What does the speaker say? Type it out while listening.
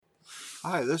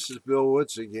Hi, this is Bill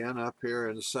Woods again up here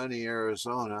in sunny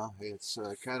Arizona. It's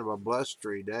kind of a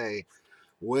blustery day.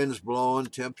 Wind's blowing,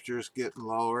 temperatures getting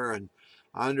lower, and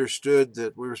I understood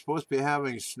that we were supposed to be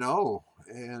having snow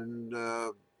and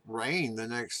rain the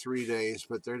next 3 days,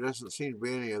 but there doesn't seem to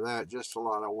be any of that, just a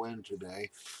lot of wind today.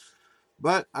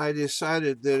 But I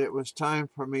decided that it was time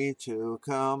for me to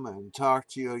come and talk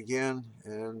to you again,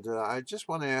 and I just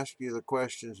want to ask you the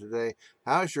question today.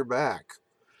 How's your back?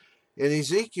 In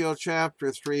Ezekiel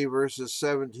chapter 3, verses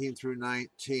 17 through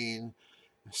 19,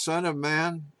 Son of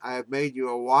man, I have made you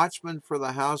a watchman for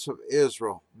the house of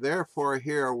Israel. Therefore,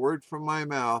 hear a word from my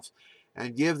mouth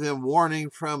and give them warning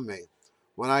from me.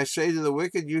 When I say to the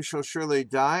wicked, you shall surely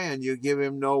die, and you give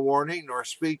him no warning, nor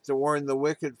speak to warn the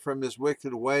wicked from his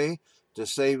wicked way to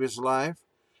save his life,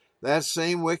 that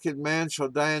same wicked man shall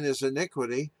die in his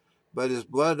iniquity, but his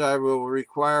blood I will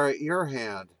require at your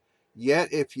hand.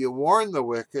 Yet if you warn the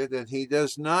wicked, and he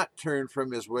does not turn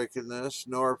from his wickedness,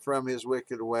 nor from his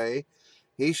wicked way,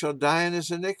 he shall die in his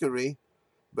iniquity,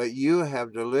 but you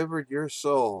have delivered your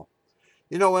soul.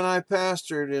 You know, when I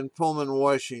pastored in Pullman,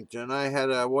 Washington, I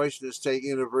had a Washington State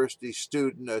University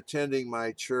student attending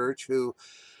my church who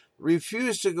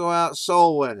refused to go out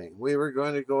soul winning. We were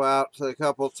going to go out a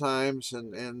couple times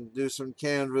and do some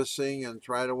canvassing and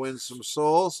try to win some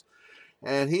souls.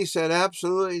 And he said,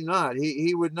 absolutely not.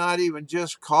 He would not even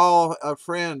just call a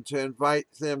friend to invite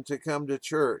them to come to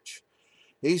church.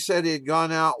 He said he'd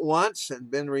gone out once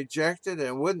and been rejected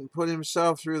and wouldn't put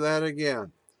himself through that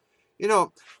again. You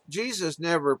know, Jesus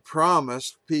never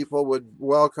promised people would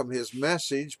welcome his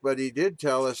message, but he did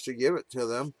tell us to give it to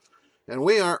them. And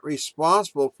we aren't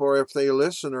responsible for if they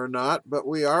listen or not, but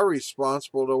we are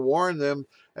responsible to warn them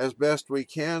as best we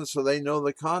can so they know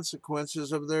the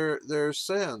consequences of their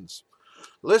sins.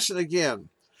 Listen again.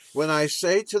 When I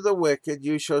say to the wicked,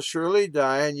 you shall surely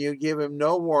die, and you give him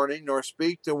no warning, nor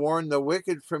speak to warn the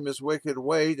wicked from his wicked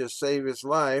way to save his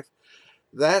life,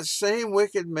 that same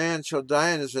wicked man shall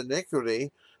die in his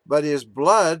iniquity, but his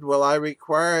blood will I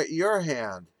require at your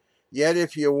hand. Yet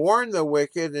if you warn the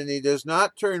wicked, and he does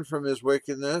not turn from his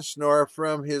wickedness, nor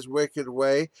from his wicked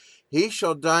way, he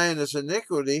shall die in his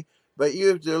iniquity, but you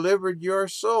have delivered your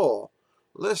soul.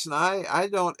 Listen, I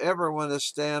don't ever want to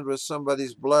stand with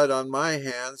somebody's blood on my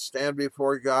hands, stand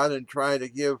before God and try to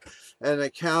give an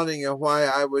accounting of why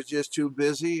I was just too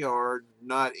busy or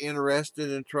not interested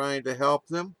in trying to help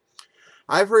them.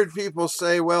 I've heard people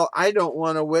say, well, I don't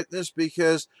want to witness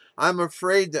because I'm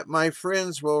afraid that my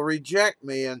friends will reject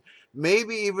me and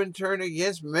maybe even turn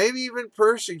against me, maybe even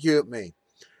persecute me.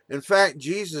 In fact,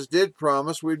 Jesus did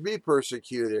promise we'd be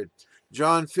persecuted.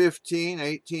 John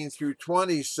 15:18 through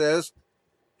 20 says,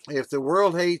 if the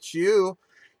world hates you,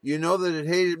 you know that it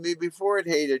hated me before it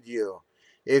hated you.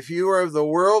 If you are of the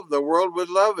world would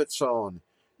love its own.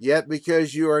 Yet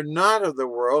because you are not of the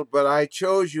world, but I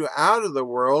chose you out of the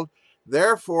world,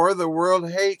 therefore the world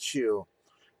hates you.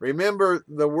 Remember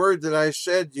the word that I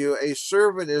said to you, a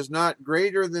servant is not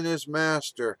greater than his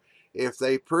master. If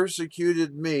they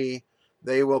persecuted me,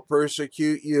 they will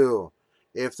persecute you.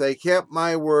 If they kept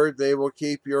my word, they will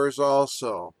keep yours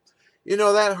also. You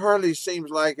know, that hardly seems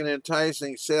like an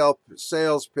enticing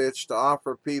sales pitch to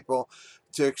offer people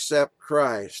to accept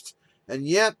Christ. And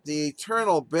yet the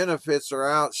eternal benefits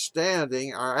are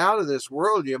outstanding, are out of this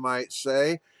world, you might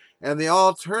say, and the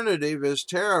alternative is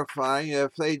terrifying.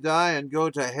 If they die and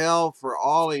go to hell for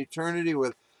all eternity,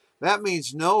 with that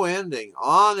means no ending,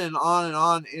 on and on and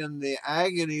on in the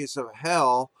agonies of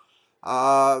hell.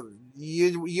 Uh,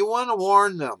 you want to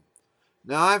warn them.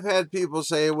 Now, I've had people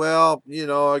say, well, you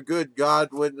know, a good God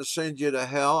wouldn't send you to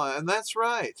hell, and that's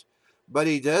right. But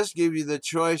he does give you the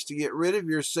choice to get rid of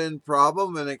your sin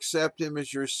problem and accept him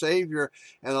as your Savior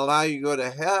and allow you to go to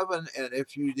heaven. And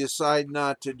if you decide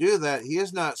not to do that, he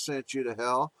has not sent you to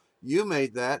hell. You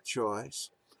made that choice.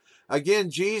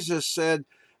 Again, Jesus said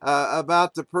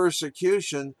about the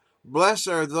persecution, blessed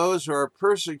are those who are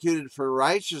persecuted for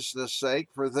righteousness' sake,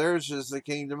 for theirs is the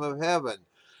kingdom of heaven.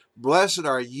 Blessed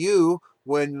are you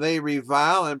when they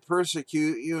revile and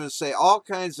persecute you and say all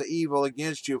kinds of evil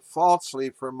against you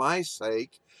falsely for my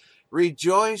sake.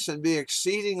 Rejoice and be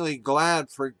exceedingly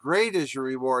glad, for great is your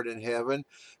reward in heaven,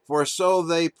 for so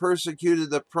they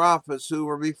persecuted the prophets who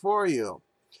were before you.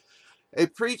 A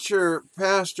preacher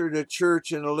pastored a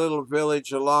church in a little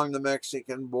village along the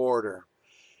Mexican border.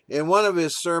 In one of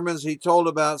his sermons, he told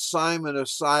about Simon of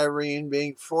Cyrene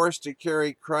being forced to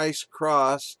carry Christ's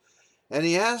cross, and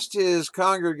he asked his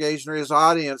congregation or his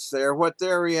audience there what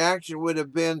their reaction would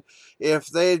have been if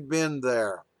they'd been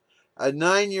there. A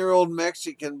 9-year-old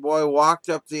Mexican boy walked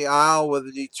up the aisle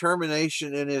with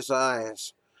determination in his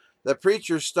eyes. The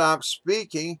preacher stopped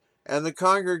speaking and the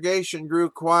congregation grew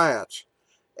quiet.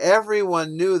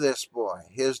 Everyone knew this boy.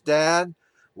 His dad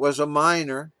was a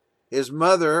miner. His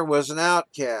mother was an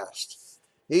outcast.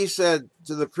 He said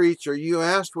to the preacher, "You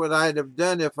asked what I'd have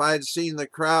done if I'd seen the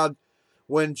crowd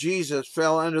when Jesus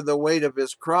fell under the weight of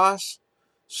his cross.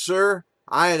 Sir,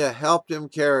 I'd have helped him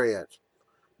carry it."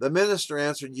 The minister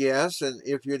answered, "Yes, and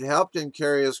if you'd helped him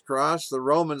carry his cross, the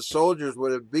Roman soldiers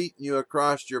would have beaten you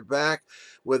across your back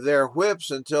with their whips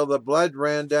until the blood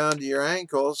ran down to your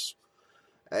ankles."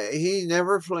 He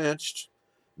never flinched.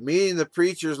 Meeting the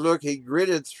preacher's look, he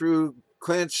gritted through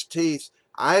clenched teeth.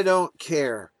 "I don't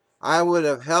care. I would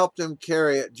have helped him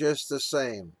carry it just the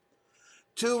same."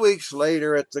 2 weeks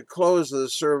later, at the close of the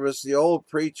service, the old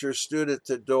preacher stood at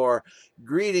the door,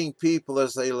 greeting people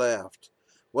as they left.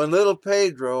 When little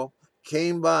Pedro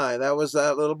came by, that was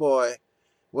that little boy,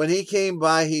 when he came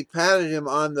by, he patted him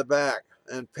on the back,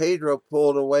 and Pedro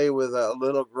pulled away with a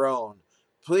little groan.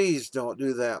 "Please don't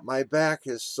do that. My back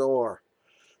is sore."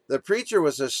 The preacher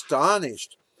was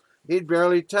astonished. He'd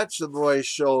barely touched the boy's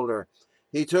shoulder.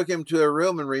 He took him to a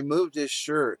room and removed his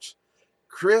shirt.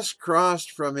 Crisscrossed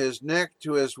from his neck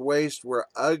to his waist were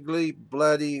ugly,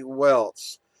 bloody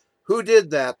welts. "Who did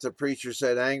that?" the preacher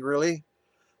said angrily.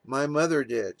 "My mother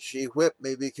did. She whipped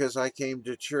me because I came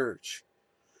to church."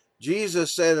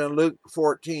 Jesus said in Luke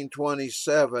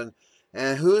 14:27,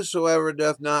 "And whosoever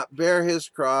doth not bear his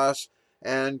cross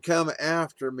and come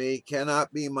after me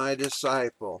cannot be my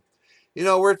disciple." You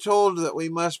know, we're told that we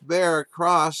must bear a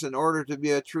cross in order to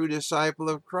be a true disciple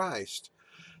of Christ.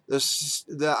 When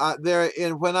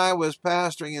I was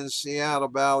pastoring in Seattle,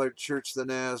 Ballard Church the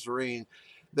Nazarene,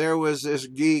 there was this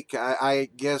geek. I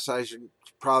guess I should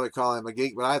probably call him a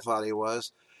geek, but I thought he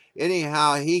was.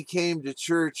 Anyhow, he came to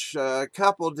church a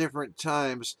couple different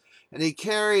times, and he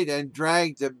carried and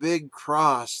dragged a big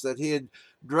cross that he had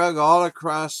drug all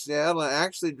across Seattle and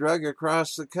actually drug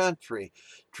across the country,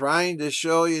 trying to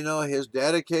show, his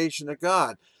dedication to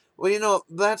God. Well,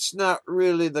 that's not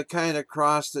really the kind of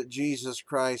cross that Jesus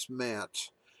Christ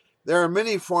meant. There are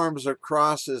many forms of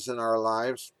crosses in our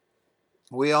lives.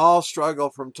 We all struggle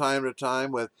from time to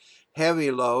time with heavy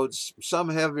loads, some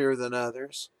heavier than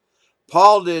others.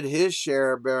 Paul did his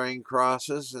share of bearing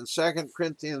crosses. In 2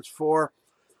 Corinthians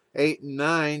 4:8 and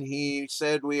 9, he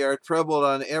said, "We are troubled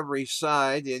on every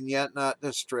side, and yet not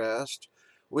distressed.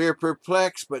 We are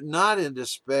perplexed, but not in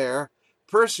despair,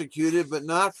 persecuted, but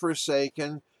not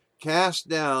forsaken, cast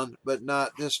down, but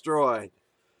not destroyed."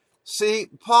 See,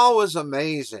 Paul was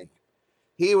amazing.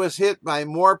 He was hit by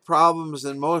more problems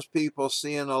than most people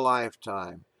see in a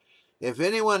lifetime. If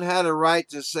anyone had a right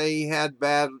to say he had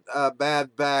bad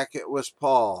back, it was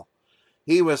Paul.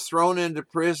 He was thrown into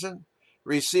prison,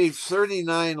 received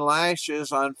 39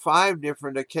 lashes on 5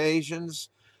 different occasions,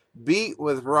 beat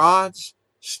with rods,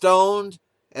 stoned,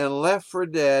 and left for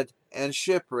dead and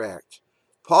shipwrecked.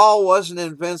 Paul wasn't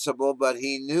invincible, but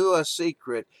he knew a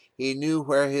secret. He knew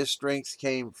where his strength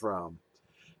came from.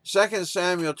 2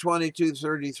 Samuel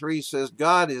 22:33 says,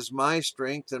 "God is my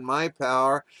strength and my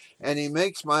power, and he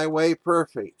makes my way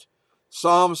perfect."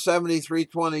 Psalm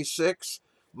 73:26,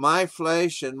 "My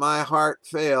flesh and my heart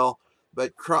fail,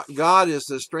 but God is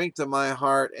the strength of my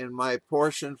heart and my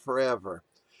portion forever."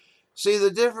 See,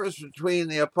 the difference between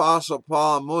the Apostle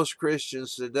Paul and most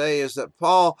Christians today is that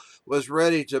Paul was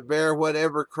ready to bear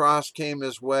whatever cross came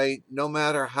his way, no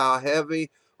matter how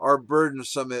heavy or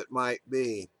burdensome it might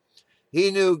be.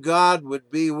 He knew God would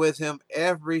be with him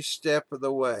every step of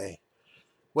the way.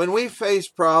 When we face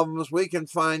problems, we can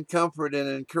find comfort and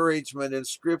encouragement in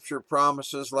scripture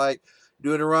promises like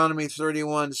Deuteronomy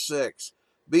 31:6.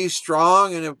 "Be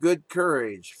strong and of good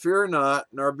courage. Fear not,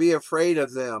 nor be afraid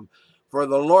of them. For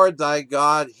the Lord thy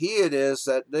God, he it is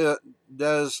that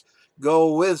does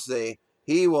go with thee.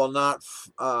 He will not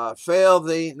fail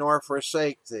thee nor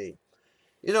forsake thee."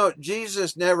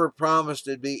 Jesus never promised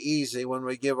it'd be easy when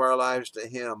we give our lives to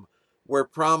him. We're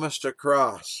promised a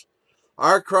cross.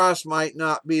 Our cross might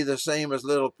not be the same as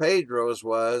little Pedro's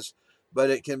was, but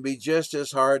it can be just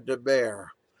as hard to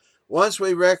bear. Once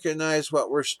we recognize what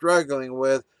we're struggling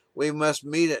with, we must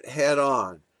meet it head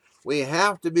on. We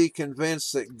have to be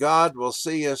convinced that God will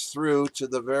see us through to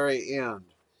the very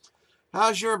end.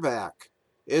 How's your back?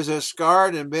 Is it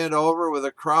scarred and bent over with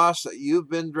a cross that you've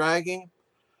been dragging?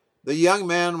 The young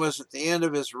man was at the end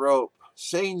of his rope.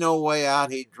 Seeing no way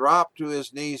out, he dropped to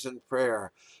his knees in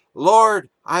prayer. "Lord,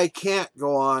 I can't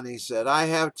go on," he said. "I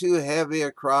have too heavy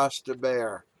a cross to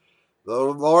bear." The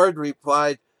Lord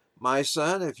replied, "My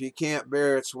son, if you can't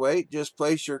bear its weight, just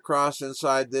place your cross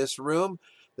inside this room,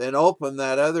 then open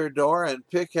that other door and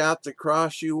pick out the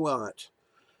cross you want."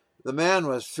 The man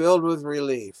was filled with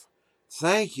relief.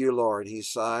 "Thank you, Lord," he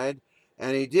sighed.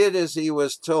 And he did as he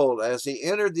was told. As he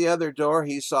entered the other door,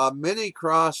 he saw many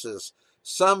crosses,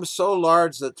 some so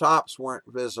large the tops weren't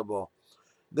visible.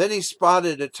 Then he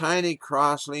spotted a tiny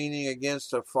cross leaning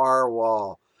against a far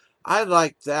wall. "I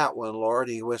like that one, Lord,"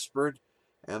 he whispered.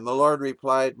 And the Lord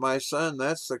replied, "My son,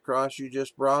 that's the cross you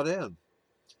just brought in."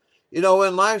 You know,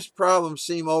 when life's problems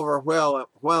seem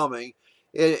overwhelming,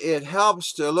 it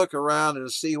helps to look around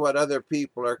and see what other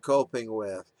people are coping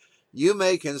with. You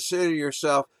may consider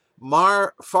yourself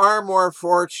far more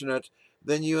fortunate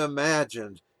than you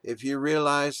imagined if you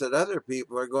realize that other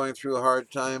people are going through hard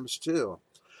times too.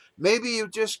 Maybe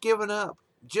you've just given up,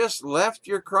 just left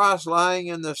your cross lying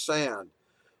in the sand.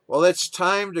 Well, it's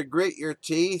time to grit your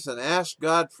teeth and ask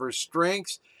God for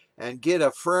strength and get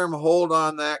a firm hold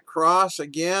on that cross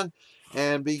again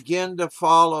and begin to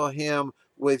follow him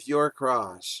with your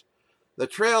cross. The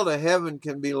trail to heaven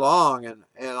can be long and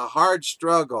a hard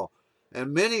struggle,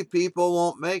 and many people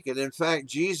won't make it. In fact,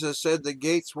 Jesus said the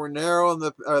gates were narrow and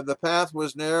the path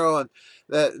was narrow, and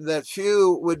that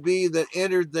few would be that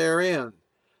entered therein.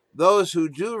 Those who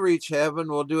do reach heaven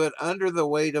will do it under the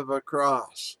weight of a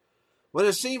cross. When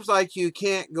it seems like you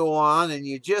can't go on and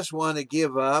you just want to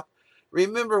give up,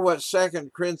 remember what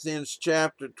 2 Corinthians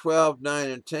chapter 12, 9,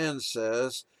 and 10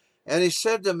 says. And he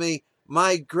said to me,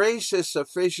 "My grace is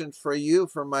sufficient for you,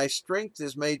 for my strength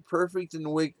is made perfect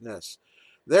in weakness.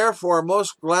 Therefore,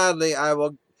 most gladly I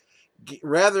will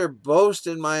rather boast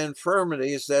in my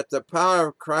infirmities, that the power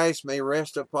of Christ may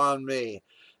rest upon me.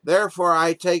 Therefore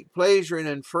I take pleasure in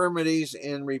infirmities,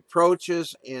 in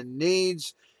reproaches, in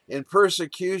needs, in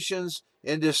persecutions,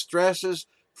 in distresses,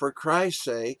 for Christ's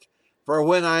sake. For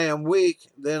when I am weak,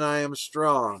 then I am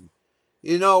strong."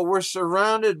 You know, we're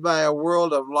surrounded by a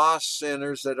world of lost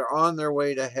sinners that are on their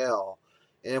way to hell.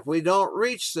 And if we don't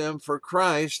reach them for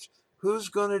Christ, who's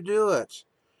going to do it?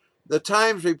 The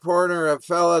Times reporter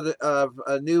of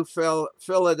New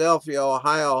Philadelphia,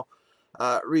 Ohio,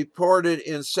 reported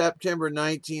in September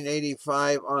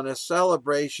 1985 on a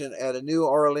celebration at a New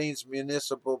Orleans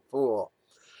municipal pool.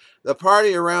 The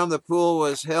party around the pool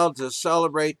was held to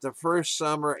celebrate the first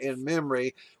summer in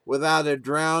memory without a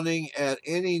drowning at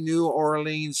any New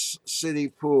Orleans city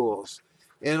pools.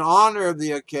 In honor of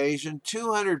the occasion,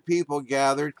 200 people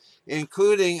gathered,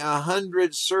 including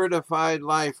 100 certified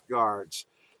lifeguards.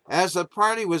 As the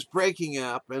party was breaking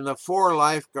up and the 4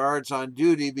 lifeguards on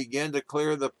duty began to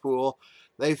clear the pool,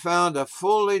 they found a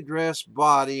fully dressed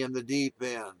body in the deep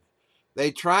end.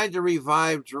 They tried to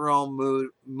revive Jerome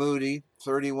Moody,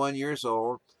 31 years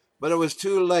old, but it was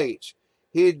too late.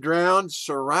 He had drowned,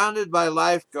 surrounded by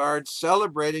lifeguards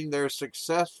celebrating their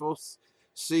successful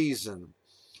season.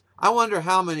 I wonder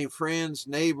how many friends,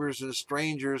 neighbors, and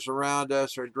strangers around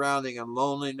us are drowning in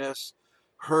loneliness,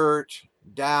 hurt,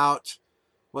 doubt,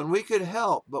 when we could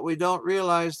help, but we don't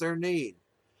realize their need.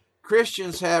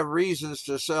 Christians have reasons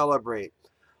to celebrate,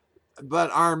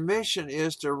 but our mission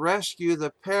is to rescue the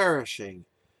perishing,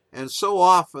 and so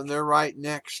often they're right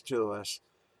next to us.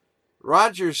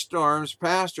 Roger Storms,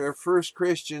 pastor of First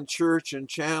Christian Church in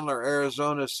Chandler,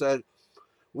 Arizona, said,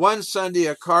 "One Sunday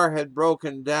a car had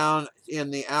broken down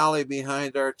in the alley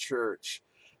behind our church.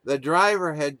 The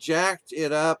driver had jacked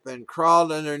it up and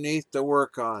crawled underneath to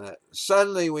work on it.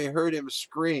 Suddenly we heard him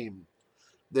scream.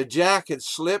 The jack had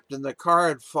slipped and the car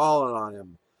had fallen on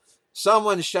him.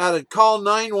 Someone shouted, 'Call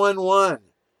 911.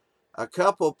 A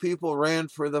couple people ran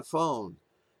for the phone.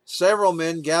 Several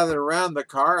men gathered around the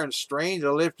car and strained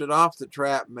to lift it off the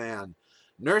trapped man.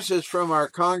 Nurses from our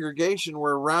congregation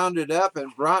were rounded up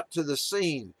and brought to the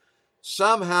scene.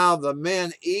 Somehow the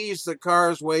men eased the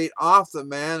car's weight off the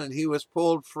man and he was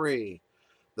pulled free.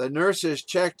 The nurses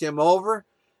checked him over.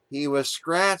 He was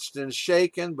scratched and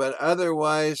shaken, but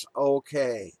otherwise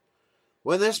okay.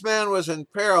 When this man was in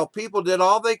peril, people did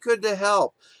all they could to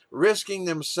help, risking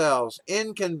themselves,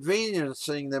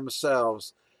 inconveniencing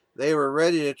themselves. They were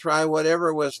ready to try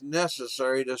whatever was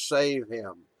necessary to save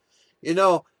him." You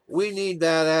know, we need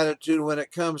that attitude when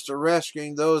it comes to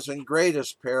rescuing those in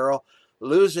greatest peril,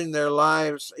 losing their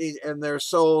lives and their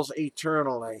souls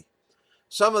eternally.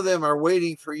 Some of them are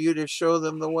waiting for you to show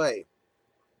them the way.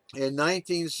 In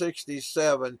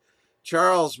 1967,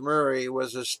 Charles Murray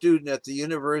was a student at the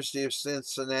University of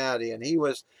Cincinnati, and he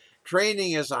was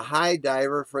training as a high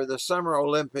diver for the Summer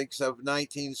Olympics of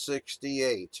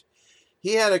 1968.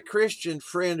 He had a Christian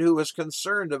friend who was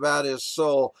concerned about his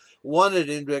soul, wanted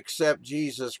him to accept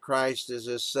Jesus Christ as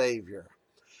his Savior.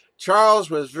 Charles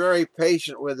was very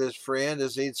patient with his friend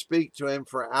as he'd speak to him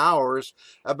for hours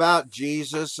about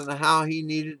Jesus and how he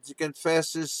needed to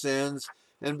confess his sins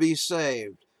and be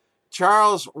saved.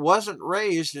 Charles wasn't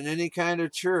raised in any kind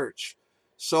of church,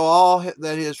 so all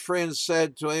that his friend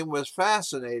said to him was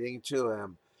fascinating to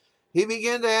him. He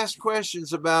began to ask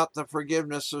questions about the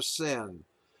forgiveness of sin.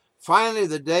 Finally,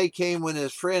 the day came when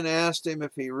his friend asked him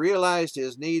if he realized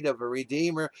his need of a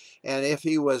Redeemer and if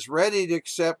he was ready to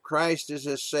accept Christ as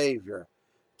his Savior.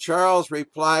 Charles'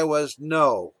 reply was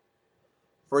no.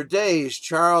 For days,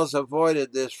 Charles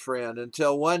avoided this friend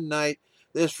until one night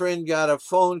this friend got a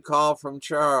phone call from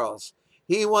Charles.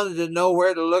 He wanted to know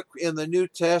where to look in the New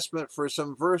Testament for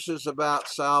some verses about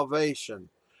salvation.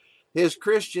 His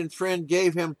Christian friend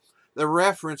gave him the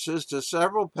references to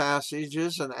several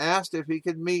passages and asked if he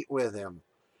could meet with him.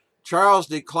 Charles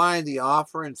declined the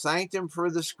offer and thanked him for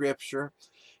the scripture.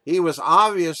 He was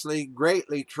obviously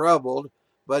greatly troubled,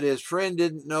 but his friend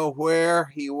didn't know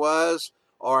where he was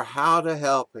or how to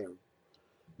help him.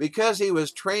 Because he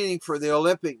was training for the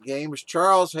Olympic Games,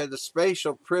 Charles had a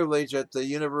special privilege at the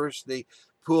university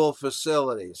pool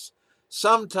facilities.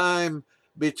 Sometime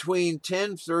between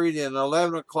 10:30 and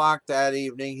 11 o'clock that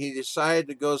evening, he decided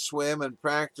to go swim and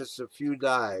practice a few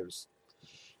dives.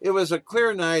 It was a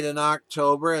clear night in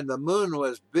October, and the moon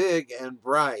was big and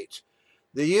bright.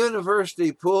 The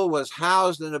university pool was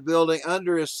housed in a building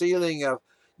under a ceiling of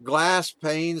glass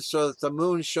panes so that the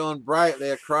moon shone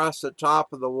brightly across the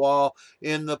top of the wall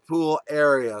in the pool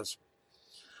areas.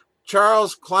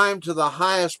 Charles climbed to the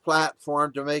highest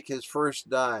platform to make his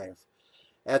first dive.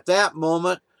 At that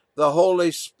moment, the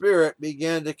Holy Spirit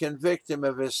began to convict him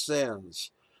of his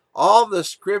sins. All the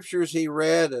scriptures he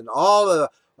read and all of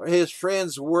his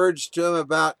friends' words to him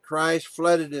about Christ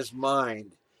flooded his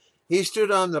mind. He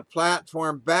stood on the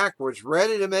platform backwards,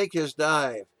 ready to make his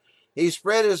dive. He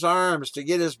spread his arms to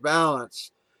get his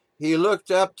balance. He looked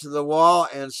up to the wall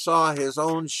and saw his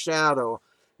own shadow,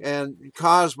 and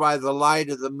caused by the light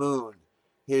of the moon.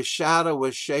 His shadow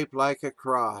was shaped like a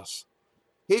cross.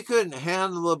 He couldn't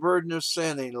handle the burden of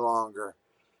sin any longer.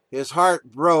 His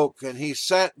heart broke, and he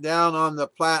sat down on the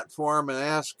platform and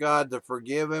asked God to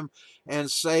forgive him and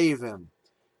save him.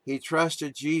 He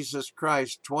trusted Jesus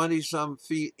Christ 20-some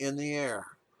feet in the air.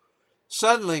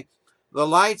 Suddenly, the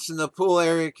lights in the pool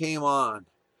area came on.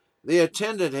 The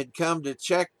attendant had come to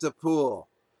check the pool.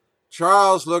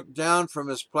 Charles looked down from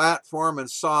his platform and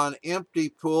saw an empty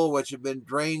pool which had been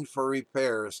drained for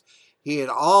repairs. He had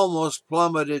almost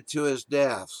plummeted to his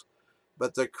death,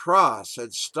 but the cross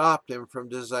had stopped him from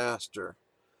disaster.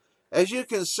 As you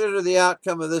consider the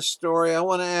outcome of this story, I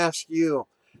want to ask you,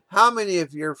 how many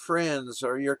of your friends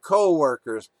or your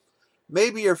co-workers,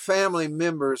 maybe your family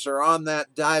members, are on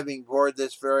that diving board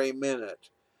this very minute?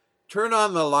 Turn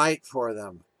on the light for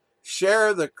them.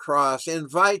 Share the cross.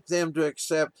 Invite them to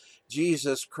accept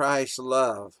Jesus Christ's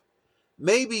love.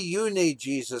 Maybe you need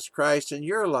Jesus Christ in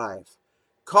your life.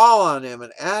 Call on him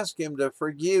and ask him to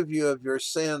forgive you of your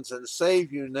sins and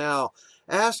save you now.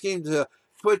 Ask him to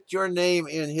put your name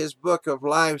in his book of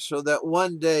life so that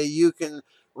one day you can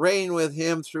reign with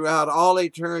him throughout all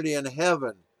eternity in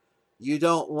heaven. You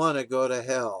don't want to go to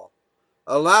hell.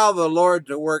 Allow the Lord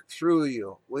to work through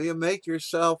you. Will you make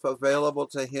yourself available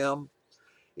to him?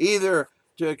 Either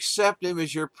to accept him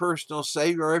as your personal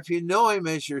Savior, or if you know him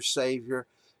as your Savior,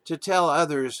 to tell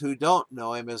others who don't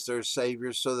know him as their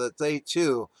Savior so that they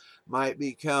too might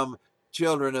become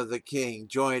children of the King,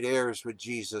 joint heirs with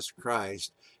Jesus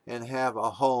Christ, and have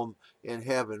a home in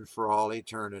heaven for all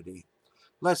eternity.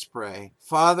 Let's pray.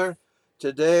 Father,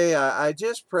 today I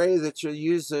just pray that you'll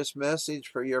use this message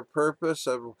for your purpose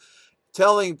of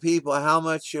telling people how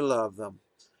much you love them,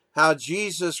 how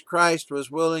Jesus Christ was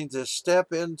willing to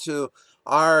step into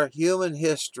our human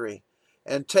history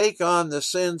and take on the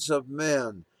sins of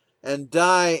men and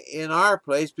die in our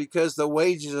place, because the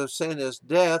wages of sin is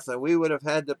death and we would have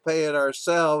had to pay it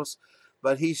ourselves,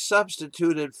 but he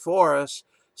substituted for us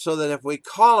so that if we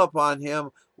call upon him,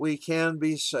 we can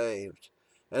be saved.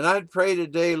 And I'd pray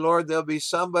today, Lord, there'll be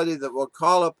somebody that will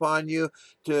call upon you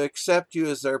to accept you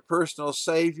as their personal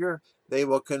Savior. They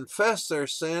will confess their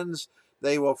sins.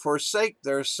 They will forsake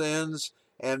their sins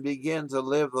and begin to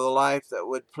live the life that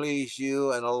would please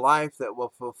you, and a life that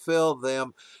will fulfill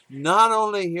them not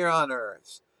only here on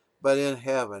earth, but in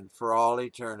heaven for all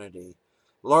eternity.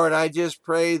 Lord, I just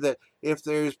pray that if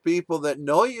there's people that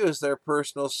know you as their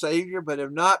personal Savior but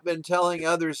have not been telling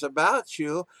others about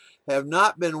you, have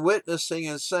not been witnessing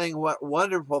and saying what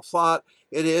wonderful thought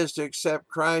it is to accept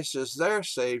Christ as their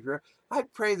Savior, I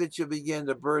pray that you begin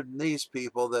to burden these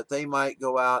people that they might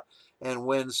go out and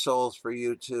win souls for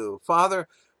you too. Father,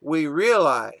 we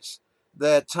realize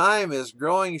that time is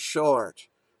growing short.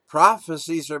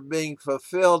 Prophecies are being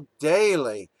fulfilled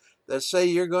daily that say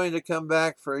you're going to come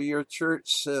back for your church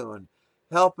soon.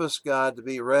 Help us, God, to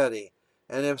be ready.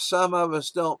 And if some of us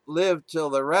don't live till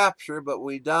the rapture, but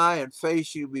we die and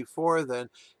face you before then,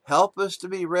 help us to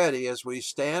be ready as we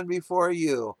stand before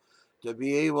you, to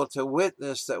be able to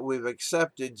witness that we've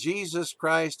accepted Jesus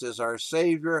Christ as our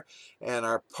Savior and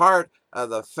are part of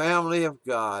the family of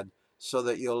God, so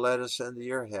that you'll let us into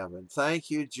your heaven. Thank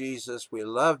you, Jesus. We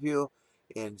love you.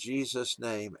 In Jesus'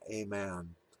 name,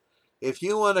 amen. If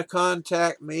you want to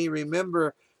contact me,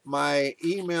 remember my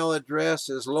email address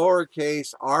is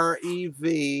lowercase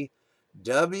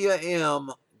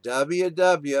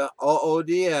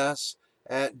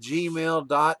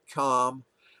revwwoods@gmail.com.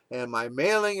 And my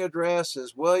mailing address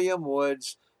is William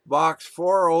Woods, Box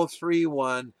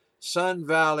 4031, Sun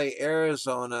Valley,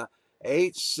 Arizona,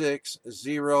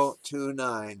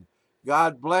 86029.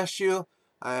 God bless you,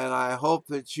 and I hope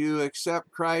that you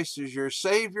accept Christ as your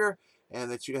Savior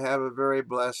and that you have a very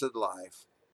blessed life.